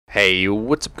Hey,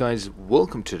 what's up guys?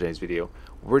 Welcome to today's video.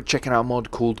 We're checking out a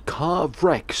mod called Car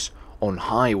Wrecks on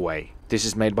Highway. This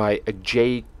is made by a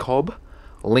Jacob.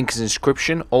 Link is in the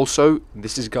description. Also,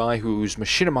 this is a guy whose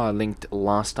Machinima I linked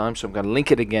last time, so I'm going to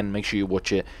link it again. Make sure you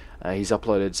watch it. He's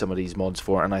uploaded some of these mods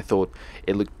for it, and I thought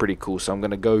it looked pretty cool, so I'm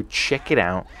going to go check it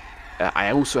out.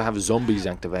 I also have zombies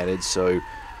activated, so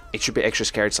it should be extra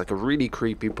scary. It's like a really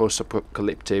creepy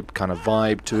post-apocalyptic kind of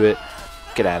vibe to it.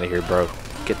 Get out of here, bro.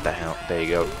 Get the hell. There you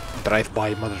go. Drive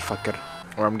by, motherfucker.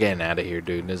 Or I'm getting out of here,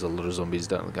 dude. There's a lot of zombies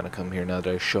that are gonna come here now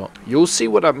that I shot. You'll see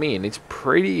what I mean. It's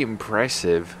pretty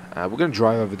impressive. We're gonna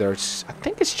drive over there. I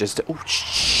think it's just... Oh,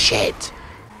 shit.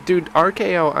 Dude,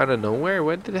 RKO out of nowhere?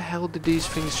 Where the hell did these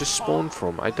things just spawn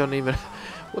from? I don't even...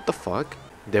 What the fuck?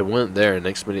 They weren't there.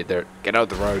 Next minute, they're... Get out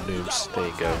the road, noobs. There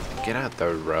you go. Get out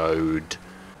the road.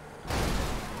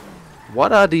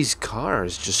 What are these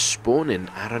cars just spawning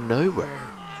out of nowhere?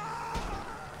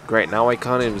 Great, now I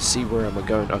can't even see where I'm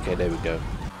going. Okay, there we go.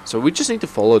 So we just need to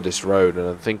follow this road, and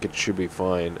I think it should be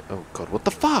fine. Oh god, what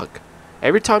the fuck?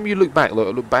 Every time you look back,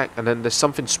 look back, and then there's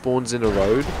something spawns in the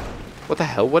road. What the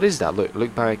hell? What is that?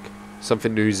 Look back.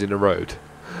 Something new's in the road.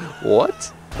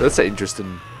 What? That's an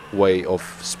interesting way of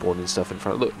spawning stuff in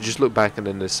front. Look, just look back, and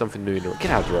then there's something new in the road.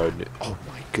 Get out of the road. Oh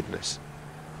my goodness.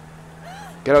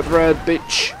 Get out the road,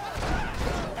 bitch.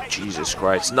 Jesus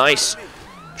Christ. Nice.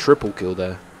 Triple kill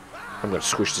there. I'm going to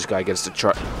squish this guy against the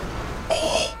truck.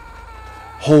 Oh.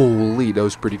 Holy, that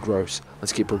was pretty gross.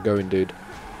 Let's keep her going, dude.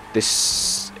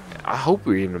 This... I hope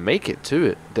we even make it to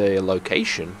it. The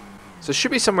location. So it should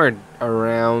be somewhere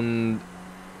around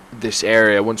this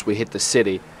area once we hit the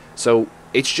city. So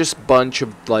it's just a bunch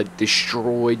of like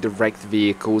destroyed, wrecked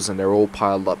vehicles, and they're all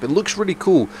piled up. It looks really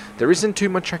cool. There isn't too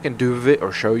much I can do with it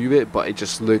or show you it, but it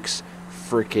just looks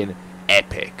freaking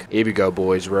epic. Here we go,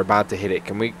 boys. We're about to hit it.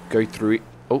 Can we go through it?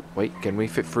 Oh, wait. Can we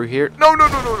fit through here? No.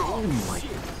 Oh, my.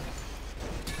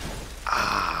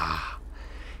 Ah.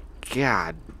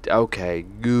 God. Okay.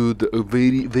 Good.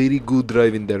 Very good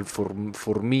driving there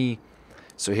for me.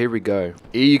 So here we go.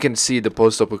 Here you can see the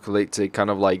post-apocalyptic kind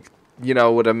of like, you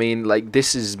know what I mean? Like,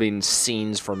 this has been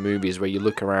scenes from movies where you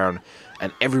look around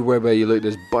and everywhere where you look,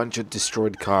 there's a bunch of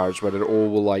destroyed cars where they're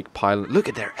all like piling. Look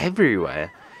at, they're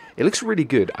everywhere. It looks really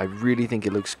good. I really think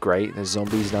it looks great. There's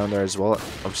zombies down there as well.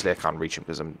 Obviously, I can't reach them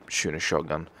because I'm shooting a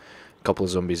shotgun. A couple of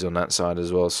zombies on that side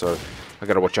as well, so I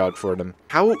gotta watch out for them.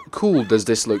 How cool does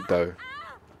this look, though?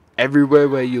 Everywhere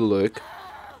where you look,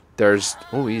 there's...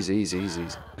 Oh, easy.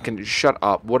 I can shut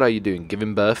up. What are you doing?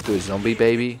 Giving birth to a zombie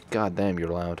baby? God damn, you're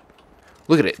loud.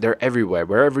 Look at it. They're everywhere.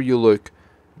 Wherever you look,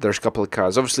 there's a couple of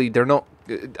cars. Obviously, they're not...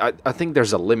 I think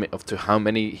there's a limit of to how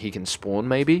many he can spawn,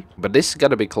 maybe. But this has got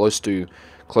to be close to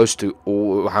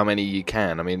all how many you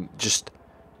can. I mean, just...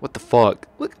 What the fuck?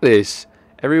 Look at this.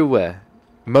 Everywhere.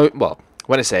 Well,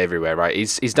 when I say everywhere, right?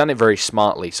 He's done it very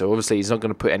smartly. So, obviously, he's not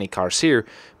going to put any cars here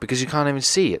because you can't even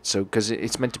see it. So, because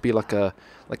it's meant to be like a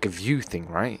view thing,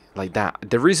 right? Like that.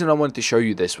 The reason I wanted to show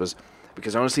you this was...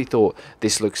 because I honestly thought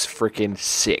this looks freaking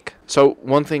sick. So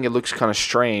one thing it looks kind of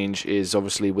strange is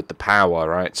obviously with the power,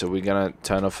 right? So we're going to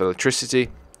turn off electricity.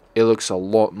 It looks a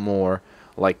lot more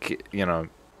like, you know,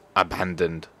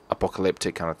 abandoned,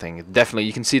 apocalyptic kind of thing. Definitely,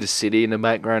 you can see the city in the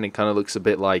background. It kind of looks a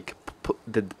bit like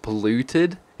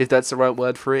polluted, if that's the right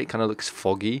word for it. It kind of looks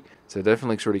foggy. So it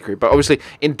definitely looks really creepy. But obviously,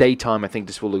 in daytime, I think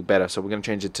this will look better. So we're going to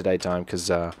change it to daytime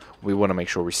because we want to make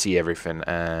sure we see everything.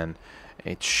 And...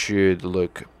 it should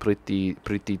look pretty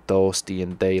toasty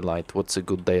in daylight. What's a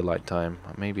good daylight time?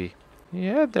 Maybe.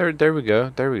 Yeah, there we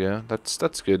go.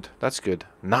 That's good. That's good.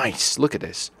 Nice. Look at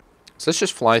this. So let's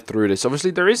just fly through this. Obviously,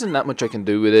 there isn't that much I can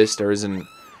do with this. There isn't,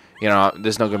 you know,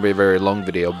 there's not going to be a very long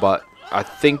video, but I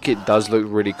think it does look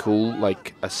really cool,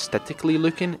 like aesthetically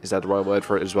looking. Is that the right word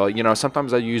for it as well? You know,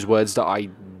 sometimes I use words that I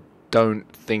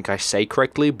don't think I say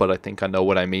correctly, but I think I know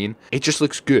what I mean. It just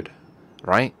looks good.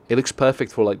 Right? It looks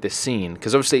perfect for like this scene,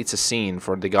 because obviously it's a scene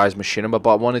for the guy's Machinima,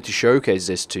 but I wanted to showcase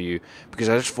this to you because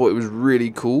I just thought it was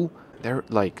really cool. They're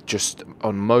like just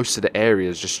on most of the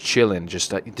areas, just chilling,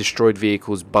 just like destroyed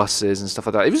vehicles, buses and stuff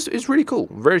like that. It's really cool.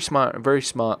 Very smart, very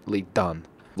smartly done.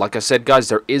 Like I said, guys,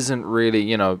 there isn't really,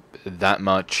 you know, that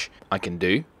much I can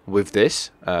do with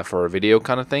this for a video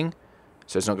kind of thing.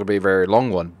 So it's not going to be a very long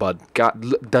one, but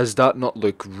God, does that not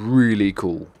look really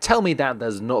cool? Tell me that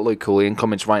does not look cool in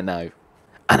comments right now.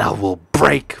 And I will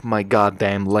break my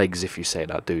goddamn legs if you say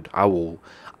that, dude. I will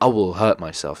hurt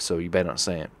myself, so you better not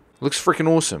say it. Looks freaking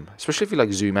awesome. Especially if you,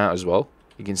 like, zoom out as well.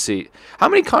 You can see... How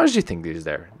many cars do you think there's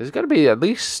there? There's got to be at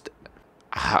least...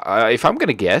 if I'm going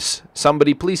to guess...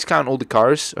 Somebody, please count all the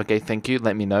cars. Okay, thank you.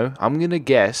 Let me know. I'm going to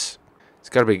guess... It's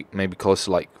got to be maybe close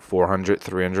to, like, 400,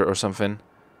 300 or something.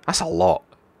 That's a lot.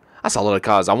 That's a lot of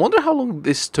cars. I wonder how long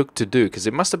this took to do, because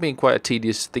it must have been quite a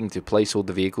tedious thing to place all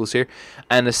the vehicles here.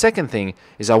 And the second thing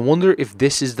is, I wonder if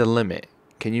this is the limit.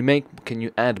 Can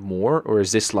you add more, or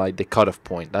is this like the cutoff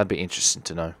point? That'd be interesting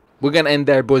to know. We're gonna end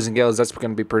there, boys and girls. That's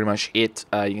gonna be pretty much it.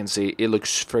 You can see it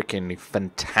looks freaking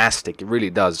fantastic. It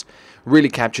really does. Really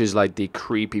captures like the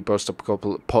creepy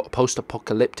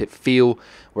post-apocalyptic feel,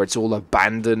 where it's all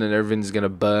abandoned and everything's gonna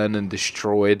burn and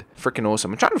destroyed. Freaking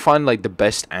awesome. I'm trying to find like the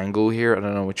best angle here. I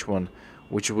don't know which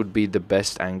would be the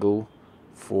best angle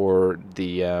for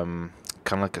the kind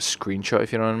of like a screenshot,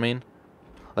 if you know what I mean.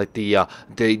 Like the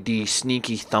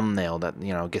sneaky thumbnail that,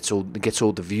 you know, gets all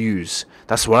the views.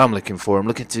 That's what I'm looking for. I'm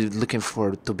looking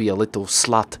for to be a little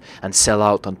slut and sell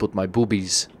out and put my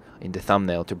boobies in the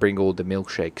thumbnail to bring all the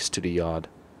milkshakes to the yard.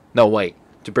 No, wait,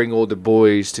 to bring all the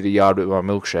boys to the yard with my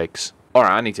milkshakes.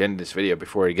 Alright, I need to end this video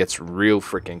before it gets real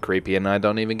freaking creepy and I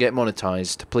don't even get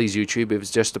monetized. Please, YouTube, it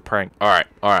was just a prank. Alright,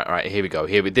 here we go.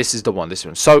 This is the one, this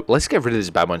one. So, let's get rid of this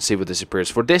bad one and see what this appears.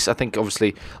 For this, I think,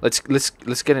 obviously, let's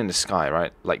get in the sky,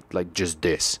 right? Like just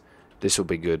this. This will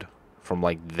be good. From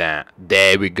like that.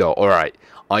 There we go. Alright,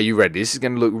 are you ready? This is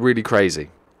going to look really crazy.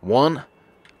 1,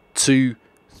 2,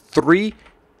 3...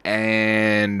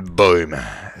 and boom.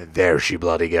 There she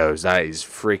bloody goes. That is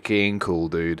freaking cool,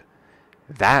 dude.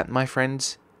 That, my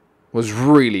friends, was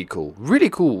really cool. Really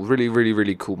cool.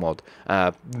 Really cool mod.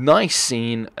 Nice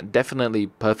scene. Definitely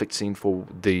perfect scene for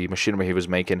the machinima he was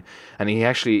making. And he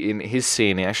actually, in his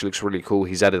scene, it actually looks really cool.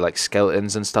 He's added like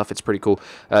skeletons and stuff. It's pretty cool.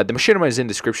 The machinima is in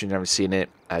the description. If you haven't seen it,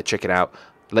 check it out.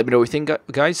 Let me know what you think,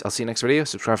 guys. I'll see you next video.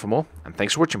 Subscribe for more. And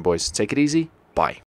thanks for watching, boys. Take it easy. Bye.